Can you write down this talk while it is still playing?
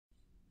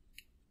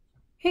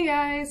Hey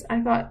guys,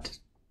 I thought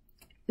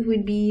it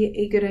would be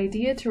a good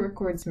idea to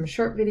record some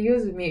short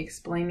videos of me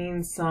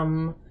explaining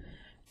some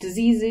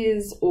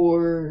diseases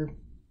or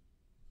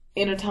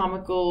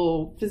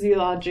anatomical,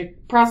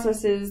 physiologic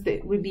processes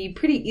that would be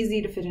pretty easy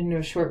to fit into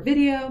a short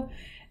video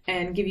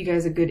and give you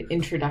guys a good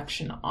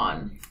introduction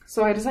on.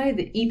 So I decided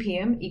that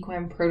EPM,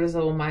 equine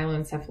protozoal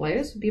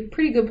myeloencephalitis, would be a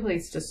pretty good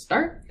place to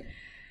start.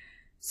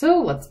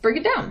 So let's break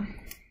it down.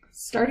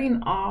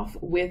 Starting off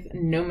with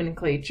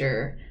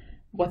nomenclature.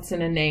 What's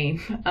in a name?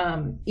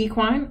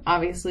 Equine,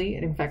 obviously,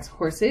 it infects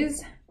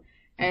horses.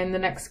 And the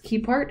next key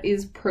part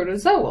is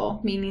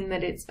protozoal, meaning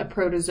that it's a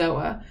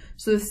protozoa.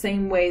 So the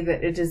same way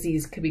that a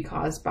disease could be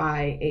caused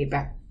by a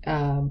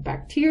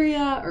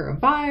bacteria or a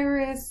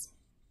virus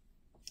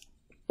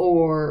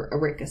or a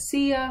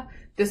rickettsia,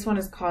 this one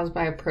is caused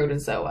by a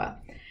protozoa.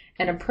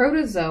 And a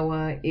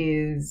protozoa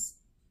is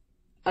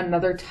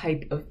another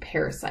type of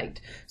parasite.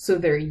 So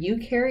they're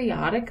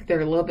eukaryotic,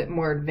 they're a little bit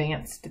more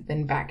advanced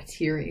than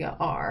bacteria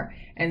are.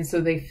 And so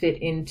they fit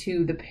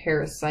into the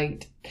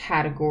parasite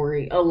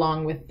category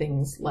along with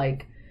things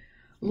like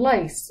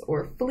lice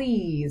or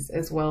fleas,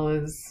 as well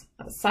as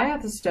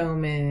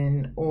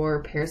cyathostomin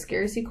or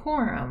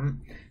parascaricicorum.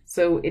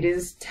 So it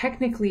is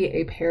technically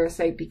a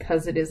parasite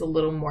because it is a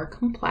little more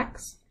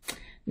complex.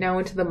 Now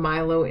into the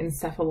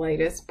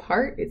myeloencephalitis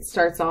part, it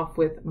starts off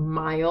with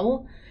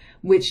myel,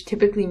 which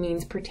typically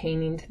means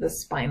pertaining to the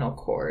spinal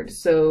cord.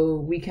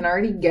 So we can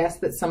already guess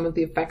that some of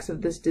the effects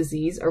of this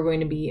disease are going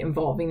to be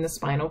involving the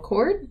spinal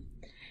cord.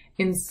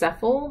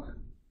 Encephal,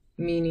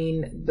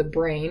 meaning the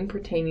brain,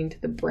 pertaining to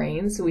the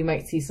brain. So we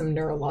might see some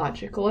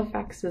neurological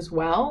effects as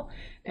well.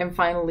 And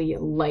finally,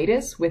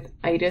 litis, with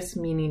itis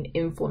meaning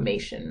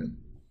inflammation.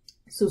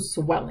 So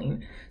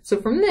swelling.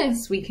 So from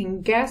this, we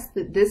can guess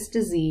that this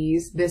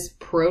disease, this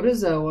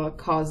protozoa,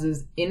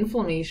 causes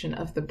inflammation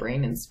of the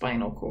brain and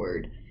spinal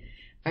cord.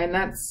 And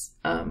that's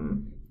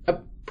a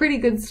pretty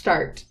good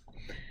start.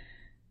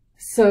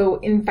 So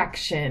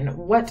infection,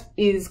 what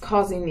is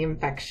causing the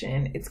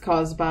infection? It's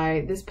caused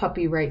by this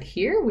puppy right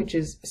here, which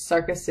is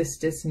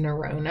Sarcocystis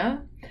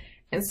neurona.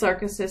 And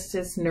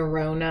Sarcocystis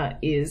neurona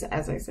is,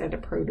 as I said, a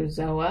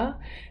protozoa,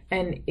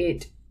 and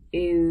it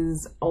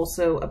is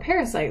also a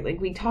parasite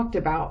like we talked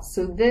about.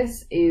 So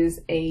this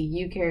is a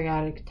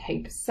eukaryotic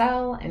type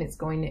cell, and it's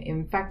going to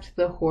infect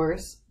the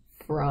horse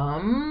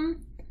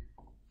from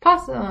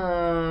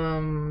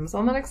possums.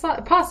 On the next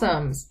slide,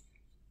 possums.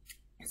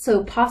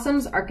 So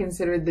possums are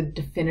considered the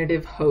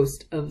definitive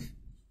host of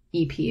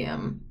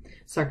EPM,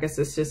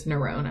 Sarcocystis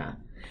neurona,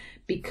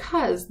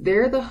 because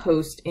they're the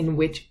host in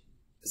which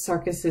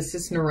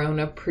Sarcocystis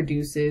neurona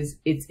produces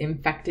its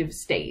infective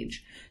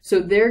stage. So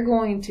they're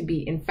going to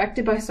be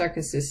infected by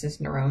Sarcocystis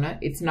neurona.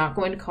 It's not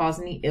going to cause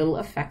any ill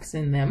effects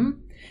in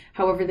them.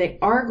 However, they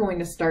are going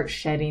to start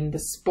shedding the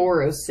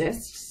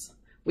sporocysts,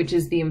 which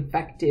is the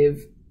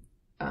infective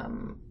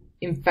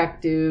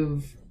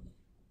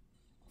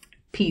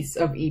piece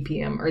of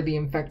EPM, or the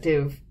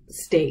infective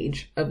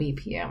stage of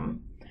EPM.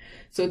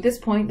 So at this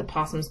point, the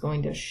possum is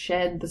going to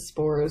shed the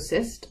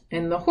sporocyst,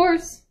 and the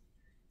horse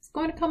is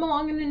going to come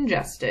along and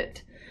ingest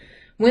it.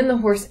 When the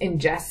horse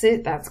ingests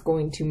it, that's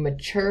going to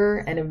mature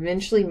and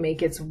eventually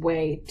make its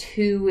way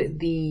to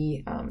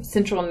the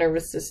central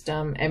nervous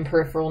system and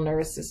peripheral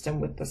nervous system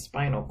with the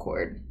spinal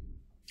cord.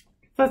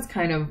 That's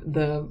kind of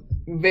the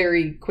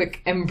very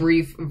quick and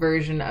brief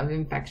version of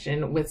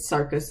infection with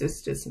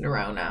Sarcocystis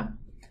neurona.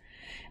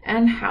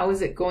 And how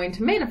is it going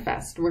to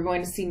manifest? We're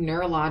going to see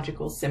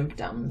neurological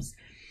symptoms,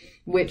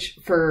 which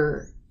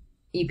for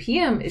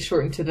EPM is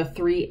shortened to the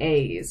 3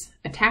 A's: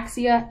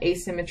 ataxia,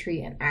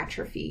 asymmetry, and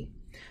atrophy.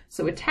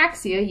 So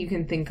ataxia, you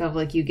can think of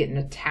like you get in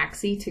a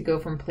taxi to go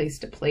from place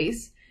to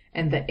place,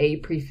 and the A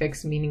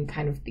prefix meaning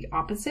kind of the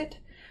opposite.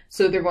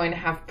 So they're going to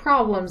have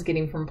problems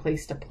getting from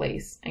place to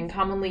place. And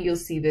commonly you'll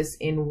see this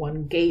in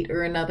one gait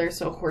or another.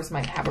 So a horse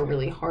might have a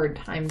really hard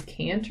time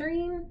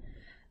cantering,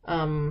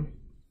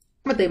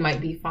 but they might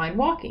be fine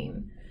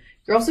walking.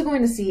 You're also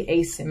going to see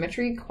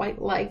asymmetry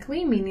quite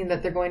likely, meaning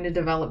that they're going to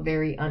develop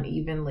very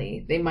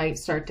unevenly. They might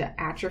start to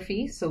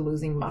atrophy, so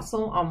losing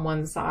muscle on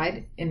one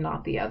side and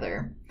not the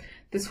other.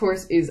 This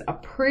horse is a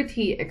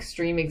pretty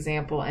extreme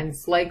example, and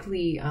it's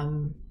likely,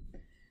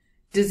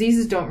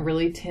 diseases don't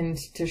really tend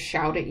to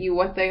shout at you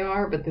what they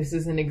are, but this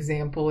is an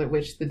example at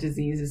which the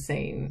disease is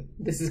saying,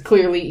 this is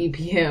clearly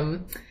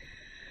EPM.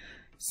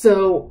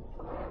 So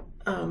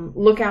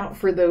look out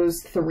for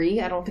those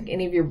 3. I don't think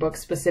any of your books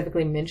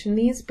specifically mention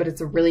these, but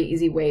it's a really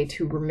easy way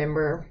to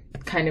remember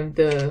kind of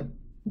the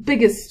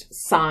biggest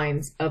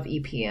signs of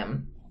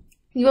EPM.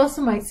 You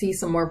also might see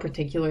some more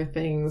particular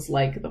things,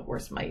 like the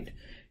horse might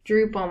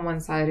droop on one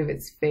side of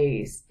its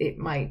face. It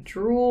might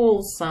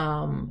drool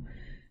some,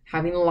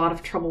 having a lot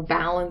of trouble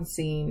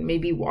balancing,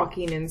 maybe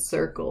walking in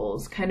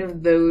circles, kind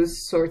of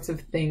those sorts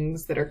of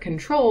things that are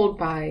controlled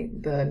by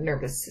the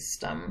nervous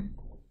system.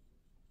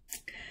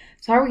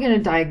 So how are we going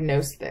to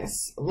diagnose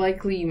this?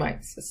 Likely you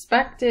might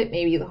suspect it.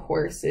 Maybe the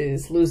horse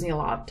is losing a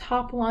lot of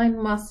top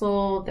line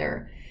muscle.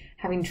 They're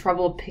having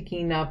trouble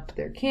picking up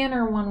their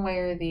canter one way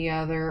or the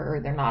other,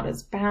 or they're not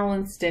as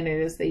balanced in it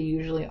as they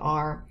usually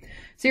are.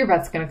 So your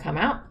vet's going to come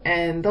out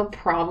and they'll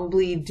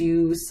probably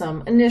do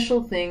some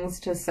initial things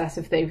to assess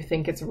if they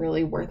think it's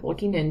really worth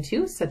looking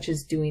into, such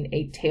as doing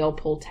a tail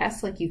pull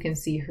test like you can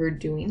see her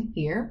doing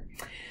here.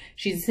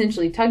 She's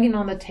essentially tugging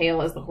on the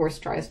tail as the horse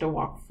tries to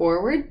walk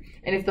forward.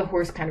 And if the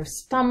horse kind of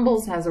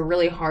stumbles, has a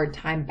really hard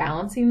time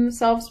balancing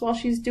themselves while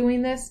she's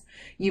doing this,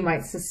 you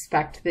might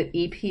suspect that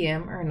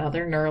EPM, or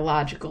another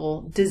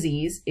neurological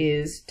disease,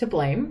 is to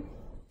blame.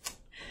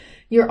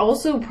 You're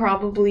also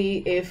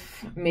probably,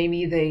 if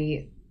maybe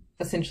they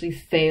essentially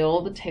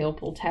fail the tail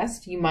pull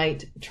test, you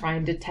might try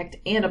and detect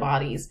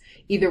antibodies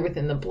either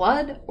within the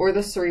blood or the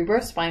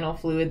cerebrospinal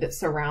fluid that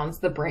surrounds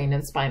the brain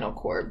and spinal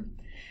cord.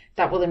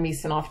 That will then be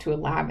sent off to a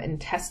lab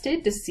and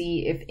tested to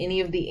see if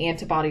any of the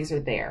antibodies are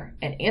there.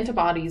 And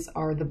antibodies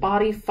are the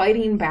body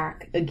fighting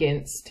back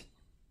against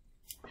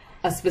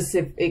a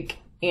specific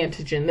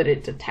antigen that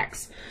it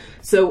detects.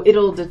 So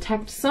it'll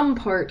detect some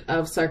part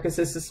of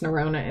Sarcoidosis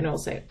neurona and it'll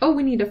say, oh,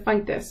 we need to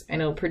fight this,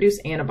 and it'll produce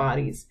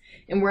antibodies.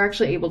 And we're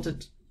actually able to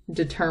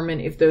determine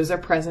if those are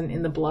present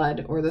in the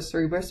blood or the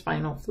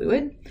cerebrospinal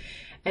fluid.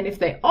 And if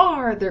they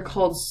are, they're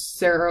called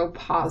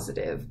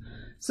seropositive.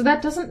 So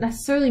that doesn't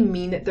necessarily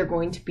mean that they're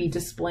going to be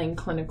displaying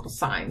clinical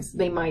signs.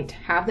 They might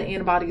have the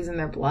antibodies in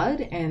their blood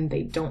and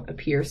they don't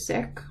appear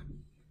sick.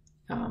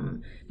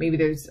 Maybe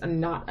there's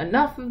not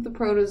enough of the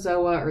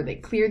protozoa, or they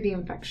cleared the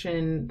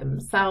infection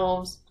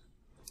themselves.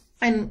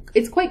 And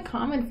it's quite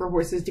common for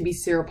horses to be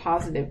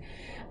seropositive,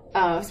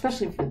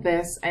 especially for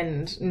this,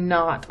 and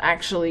not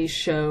actually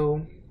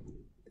show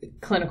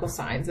clinical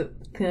signs,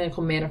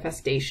 clinical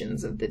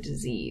manifestations of the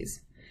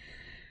disease.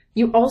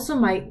 You also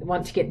might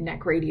want to get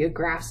neck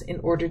radiographs in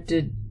order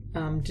to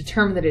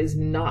determine that it is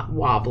not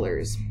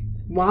wobblers.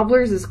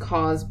 Wobblers is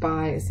caused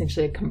by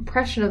essentially a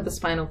compression of the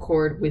spinal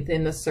cord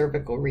within the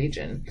cervical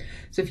region.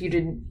 So if you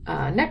did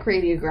neck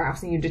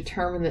radiographs and you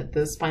determine that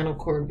the spinal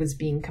cord was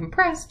being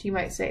compressed, you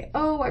might say,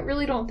 oh, I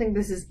really don't think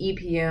this is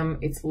EPM,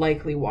 it's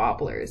likely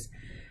wobblers.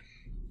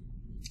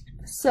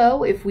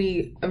 So if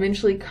we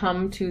eventually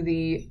come to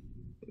the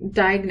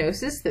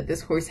diagnosis that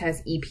this horse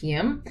has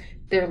EPM,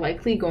 they're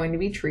likely going to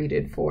be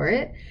treated for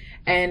it.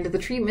 And the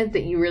treatment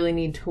that you really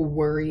need to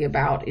worry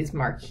about is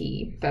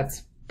Marquis.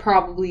 That's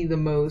probably the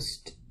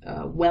most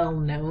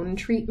well-known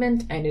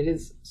treatment, and it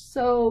is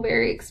so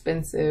very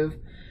expensive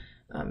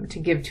to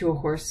give to a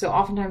horse. So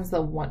oftentimes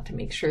they'll want to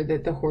make sure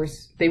that the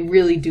horse, they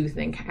really do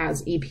think,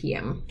 has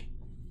EPM.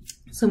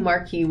 So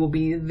Marquis will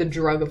be the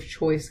drug of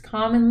choice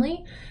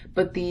commonly,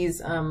 but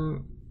these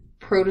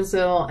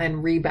protozoal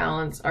and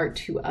rebalance are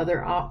two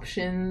other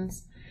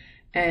options,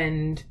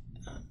 and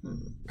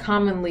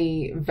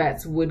commonly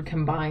vets would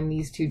combine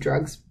these two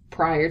drugs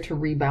prior to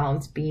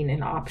rebalance being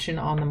an option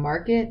on the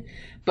market,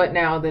 but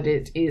now that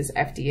it is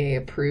FDA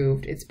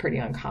approved, it's pretty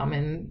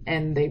uncommon,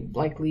 and they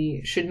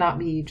likely should not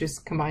be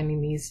just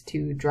combining these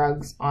two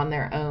drugs on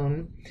their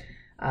own,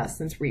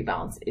 since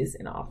rebalance is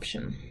an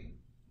option.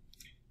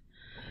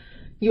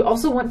 You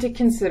also want to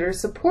consider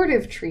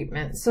supportive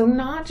treatment. So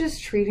not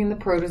just treating the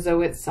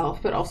protozoa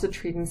itself, but also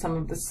treating some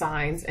of the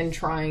signs and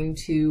trying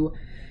to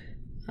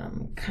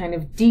kind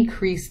of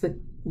decrease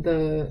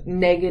the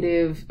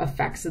negative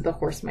effects that the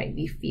horse might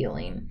be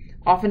feeling.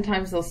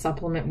 Oftentimes they'll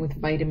supplement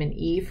with vitamin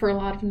E for a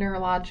lot of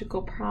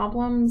neurological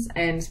problems,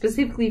 and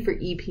specifically for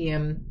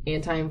EPM,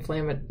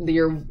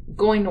 you're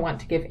going to want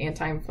to give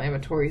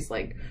anti-inflammatories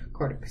like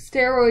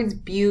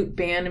corticosteroids, bute,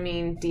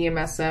 banamine,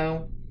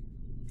 DMSO.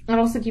 And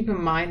also keep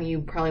in mind,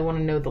 you probably want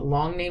to know the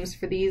long names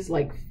for these,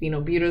 like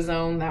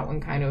phenylbutazone, that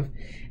one kind of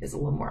is a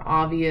little more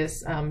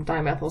obvious,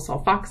 dimethyl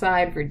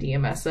sulfoxide for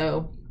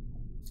DMSO,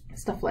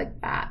 stuff like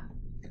that.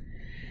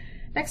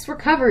 Next,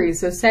 recovery.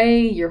 So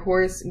say your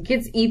horse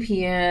gets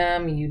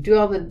EPM, you do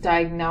all the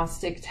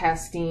diagnostic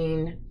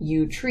testing,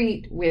 you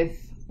treat with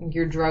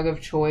your drug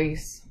of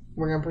choice.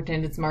 We're going to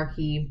pretend it's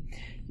Marquis.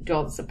 You do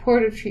all the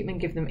supportive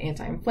treatment, give them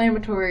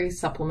anti-inflammatories,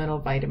 supplemental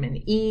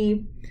vitamin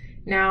E.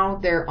 Now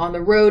they're on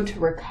the road to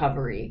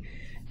recovery.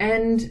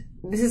 And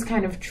this is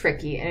kind of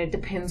tricky, and it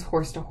depends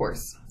horse to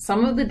horse.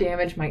 Some of the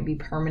damage might be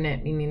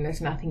permanent, meaning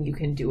there's nothing you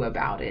can do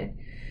about it.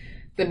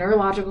 The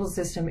neurological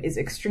system is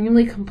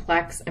extremely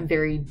complex and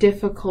very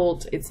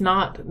difficult. It's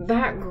not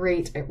that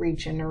great at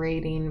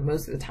regenerating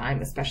most of the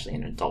time, especially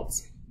in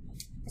adults.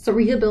 So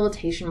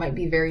rehabilitation might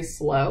be very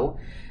slow,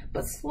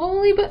 but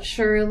slowly but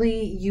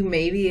surely you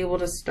may be able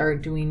to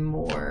start doing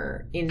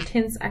more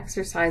intense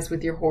exercise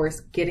with your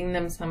horse, getting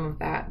them some of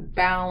that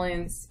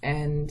balance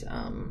and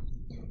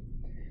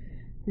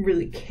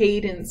really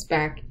cadence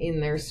back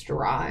in their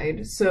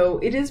stride. So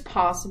it is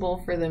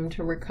possible for them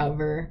to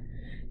recover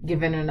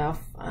given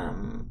enough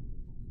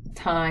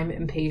time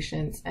and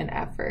patience and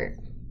effort.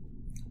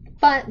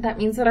 But that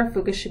means that our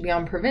focus should be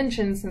on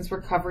prevention, since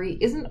recovery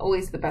isn't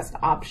always the best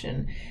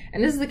option.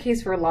 And this is the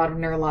case for a lot of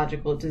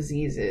neurological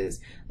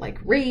diseases like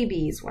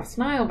rabies, West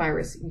Nile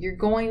virus. You're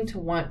going to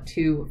want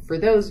to, for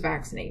those,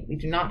 vaccinate. We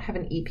do not have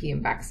an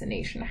EPM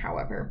vaccination,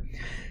 however.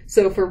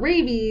 So for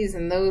rabies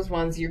and those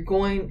ones,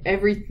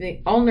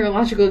 all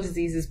neurological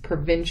diseases,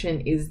 prevention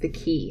is the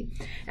key.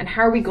 And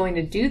how are we going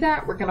to do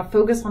that? We're going to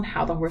focus on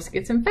how the horse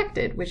gets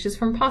infected, which is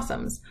from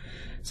possums.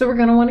 So we're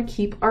going to want to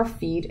keep our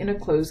feed in a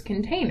closed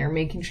container,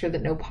 making sure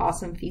that no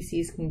possum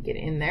feces can get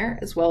in there,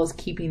 as well as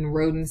keeping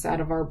rodents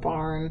out of our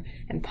barn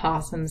and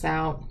possums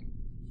out.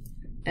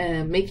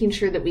 Making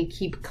sure that we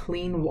keep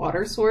clean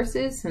water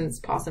sources, since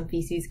possum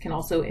feces can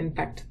also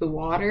infect the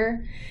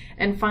water.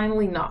 And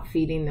finally, not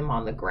feeding them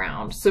on the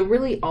ground. So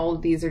really all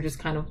of these are just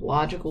kind of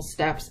logical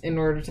steps in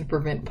order to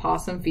prevent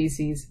possum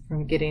feces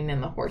from getting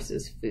in the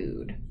horse's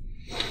food.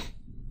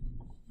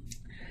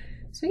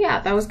 So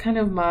yeah, that was kind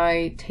of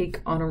my take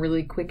on a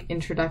really quick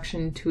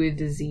introduction to a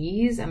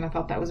disease, and I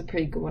thought that was a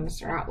pretty good one to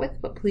start out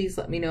with. But please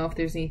let me know if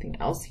there's anything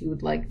else you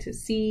would like to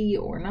see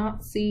or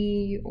not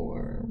see,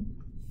 or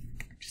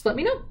just let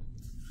me know.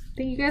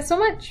 Thank you guys so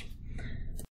much.